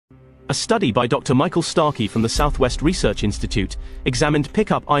A study by Dr. Michael Starkey from the Southwest Research Institute examined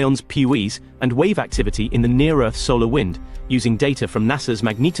pickup ions PUEs and wave activity in the near-Earth solar wind, using data from NASA's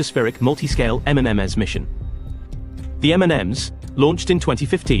Magnetospheric Multiscale MMS mission. The MMS, launched in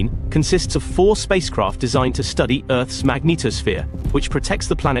 2015, consists of 4 spacecraft designed to study Earth's magnetosphere, which protects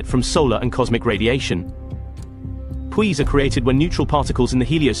the planet from solar and cosmic radiation. PUEs are created when neutral particles in the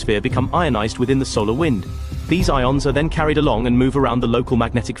heliosphere become ionized within the solar wind. These ions are then carried along and move around the local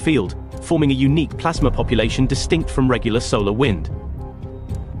magnetic field, forming a unique plasma population distinct from regular solar wind.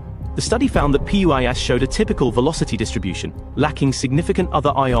 The study found that PUIS showed a typical velocity distribution, lacking significant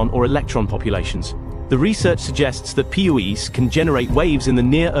other ion or electron populations. The research suggests that PUEs can generate waves in the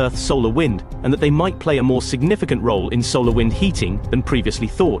near-Earth solar wind, and that they might play a more significant role in solar wind heating than previously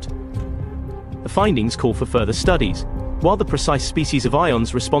thought. The findings call for further studies. While the precise species of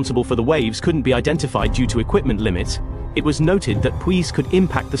ions responsible for the waves couldn't be identified due to equipment limits, it was noted that PUEs could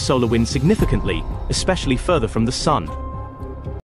impact the solar wind significantly, especially further from the sun.